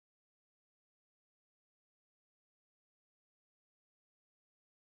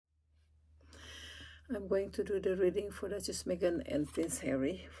I'm going to do the reading for Duchess Meghan and Prince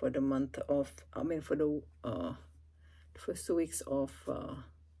Harry for the month of, for the first 2 weeks of,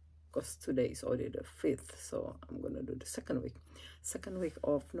 because today is already the 5th, so I'm going to do the second week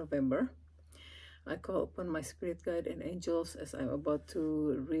of November. I call upon my spirit guide and angels as I'm about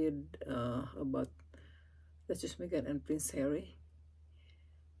to read about Duchess Meghan and Prince Harry.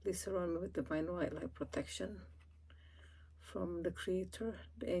 Please surround me with divine white light protection from the Creator,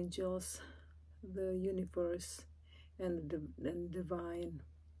 the angels, the universe, and the divine.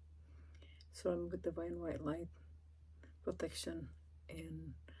 Surround me with divine white light protection,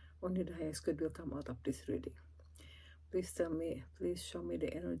 and only the highest good will come out of this reading. Please show me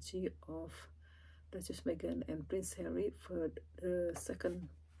the energy of Duchess Meghan and Prince Harry for the second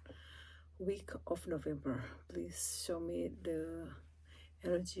week of November. Please show me the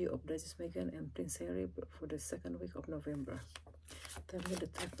energy of Duchess Meghan and Prince Harry for the second week of November. Tell me the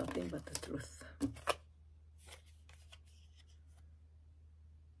truth, nothing but the truth.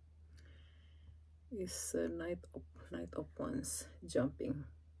 It's Knight of Wands, jumping.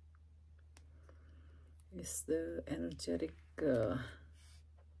 It's the energetic,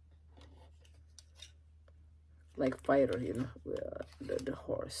 like fire, you know, the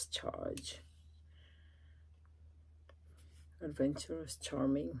horse charge. Adventurous,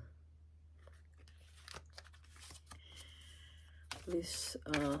 charming. Please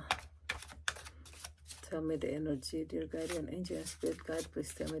tell me the energy, dear guardian angel and spirit guide.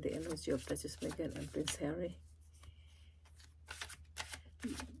 Please tell me the energy of Duchess Meghan and Prince Harry.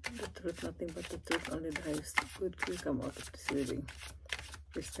 The truth, nothing but the truth, only the highest good will come out of this reading.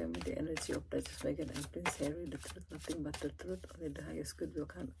 Please tell me the energy of Duchess Meghan and Prince Harry. The truth, nothing but the truth, only the highest good will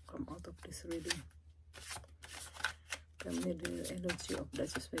come out of this reading. Tell me the energy of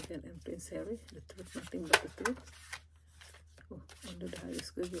Duchess Meghan and Prince Harry. The truth, nothing but the truth. Oh, only the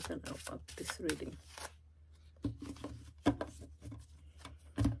highest good will come out of this reading.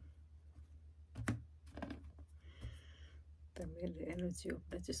 Tell me the energy of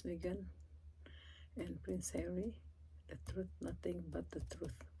Duchess Meghan and Prince Harry. The truth, nothing but the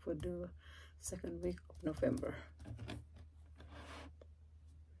truth for the second week of November.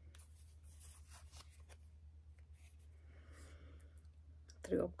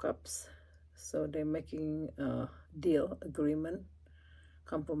 Three of Cups. So they're making a deal, agreement,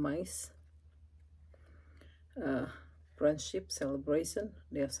 compromise, friendship, celebration.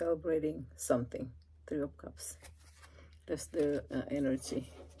 They are celebrating something. Three of Cups. That's the energy,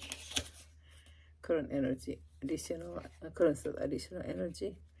 current energy, additional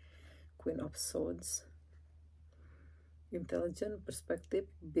energy. Queen of Swords, intelligent, perspective,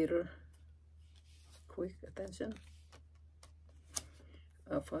 bitter, quick attention,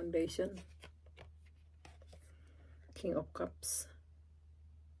 foundation, King of Cups,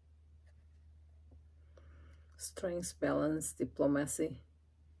 strength, balance, diplomacy.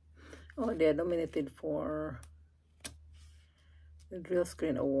 Oh, they are nominated for the Real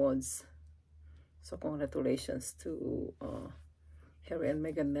Screen Awards. So congratulations to Harry and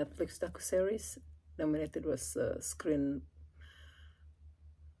Meghan Netflix docuseries. Nominated was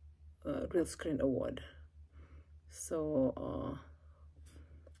Real Screen Award. So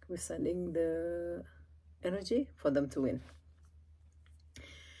we're sending the energy for them to win.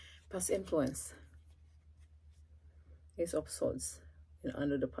 Past influence. Ace of Swords, you know,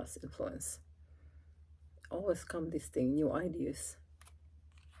 under the past influence. Always come this thing, new ideas.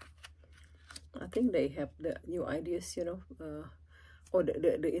 I think they have the new ideas, you know, or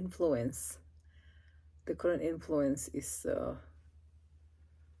the influence. The current influence is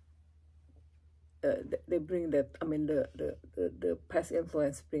they bring that, I mean, the past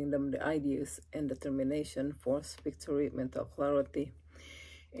influence bring them the ideas and determination, force, victory, mental clarity,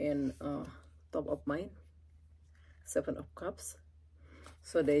 and top of mind. Seven of Cups.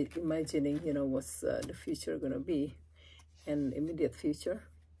 So they imagining, you know, what's the future gonna be, and immediate future.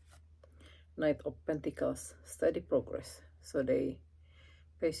 Knight of Pentacles, steady progress. So they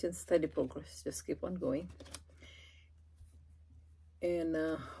patient, steady progress, just keep on going. And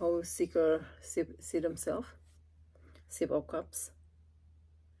how seeker see themselves. Six of Cups.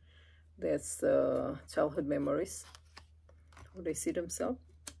 That's childhood memories. How they see themselves.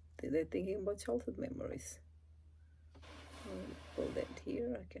 They're thinking about childhood memories. Pull that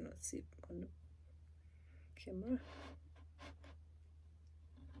here. I cannot see on the camera.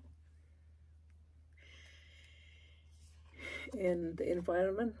 And the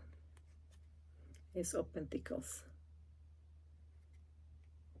environment is of Pentacles.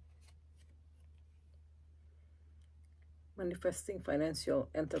 Manifesting financial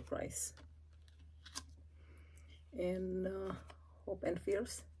enterprise. And hope and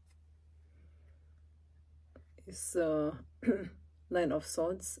fears. It's Nine of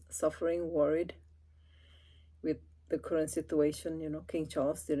Swords, suffering, worried with the current situation. You know, King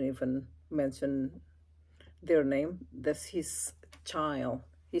Charles didn't even mention their name. That's his child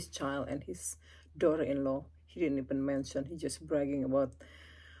and his daughter-in-law. He didn't even mention. He just bragging about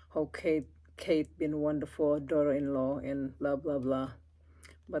how Kate been wonderful daughter-in-law and blah blah blah.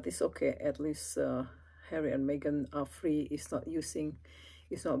 But it's okay. At least Harry and Meghan are free. It's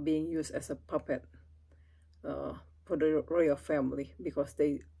not being used as a puppet for the royal family, because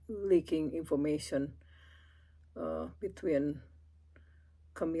they leaking information between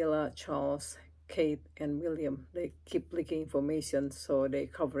Camilla, Charles, Kate, and William. They keep leaking information, so they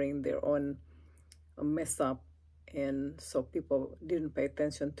covering their own mess up, and so people didn't pay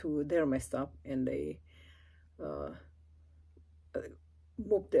attention to their mess up, and they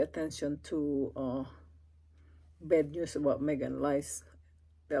moved the attention to bad news about Meghan,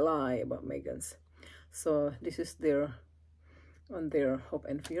 the lie about Meghan's. So this is on their hope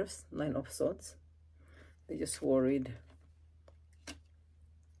and fears, Nine of Swords. They just worried.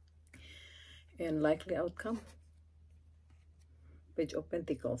 And likely outcome, Page of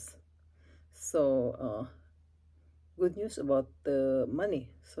Pentacles. So good news about the money.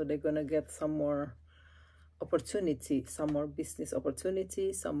 So they're gonna get some more opportunity, some more business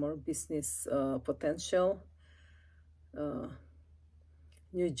opportunity, some more business potential,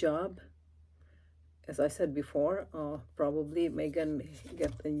 new job. As I said before, probably Meghan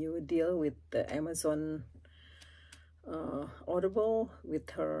get a new deal with the Amazon Audible with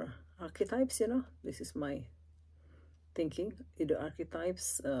her archetypes. You know, this is my thinking, either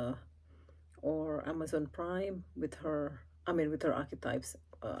archetypes or Amazon Prime with her archetypes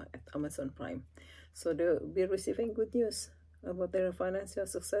at Amazon Prime. So they'll be receiving good news about their financial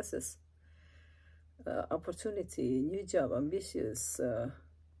successes, opportunity, new job, ambitious,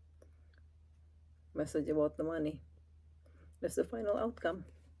 message about the money. That's the final outcome.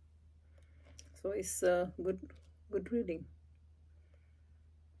 So it's good reading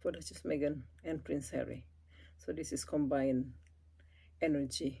for Duchess Meghan and Prince Harry. So this is combined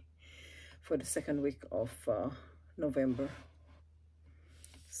energy for the second week of November.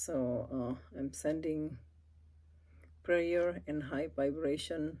 So I'm sending prayer and high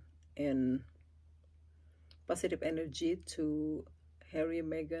vibration and positive energy to Harry,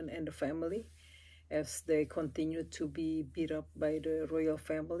 Meghan, and the family as they continue to be beat up by the royal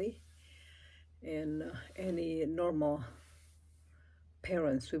family. And any normal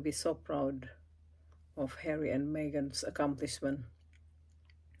parents will be so proud of Harry and Meghan's accomplishment.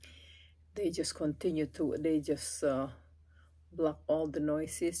 They just continue to, block all the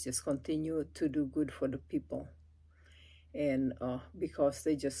noises, just continue to do good for the people. And because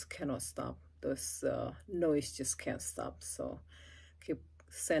they just cannot stop, those noise just can't stop. So keep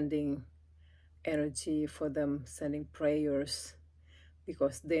sending energy for them, sending prayers,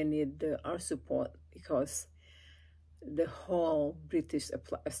 because they need our support, because the whole British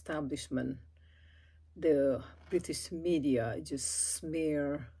establishment, the British media just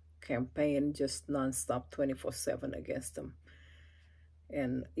smear campaign just non-stop 24/7 against them.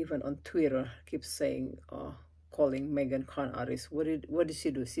 And even on Twitter keeps saying, calling Meghan con artist. What did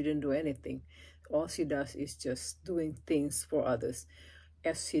she do? She didn't do anything. All she does is just doing things for others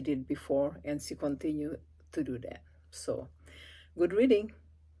as she did before, and she continued to do that. So good reading.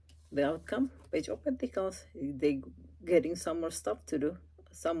 The outcome, Page of Pentacles. They getting some more stuff to do,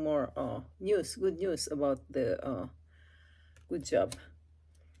 some more good news about the good job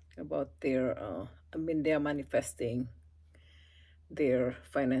about their they are manifesting their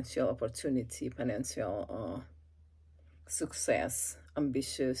financial opportunity, financial success,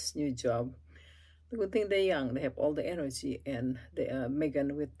 ambitious new job. The good thing they're young, they have all the energy, and they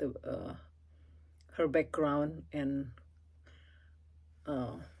Meghan with the her background and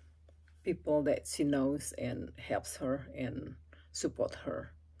people that she knows and helps her and support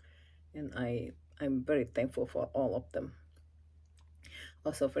her, and I'm very thankful for all of them.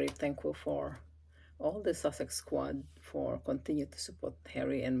 Also very thankful for all the Sussex squad for continue to support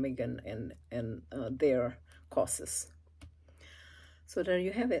Harry and Meghan and their causes. So there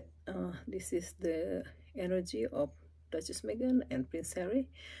you have it. This is the energy of Duchess Meghan and Prince Harry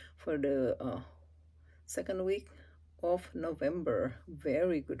for the second week of November.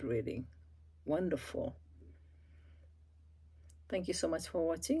 Very good reading. Wonderful. Thank you so much for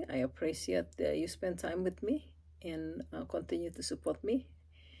watching. I appreciate you spend time with me and continue to support me.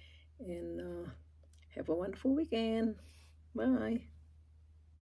 And have a wonderful weekend. Bye.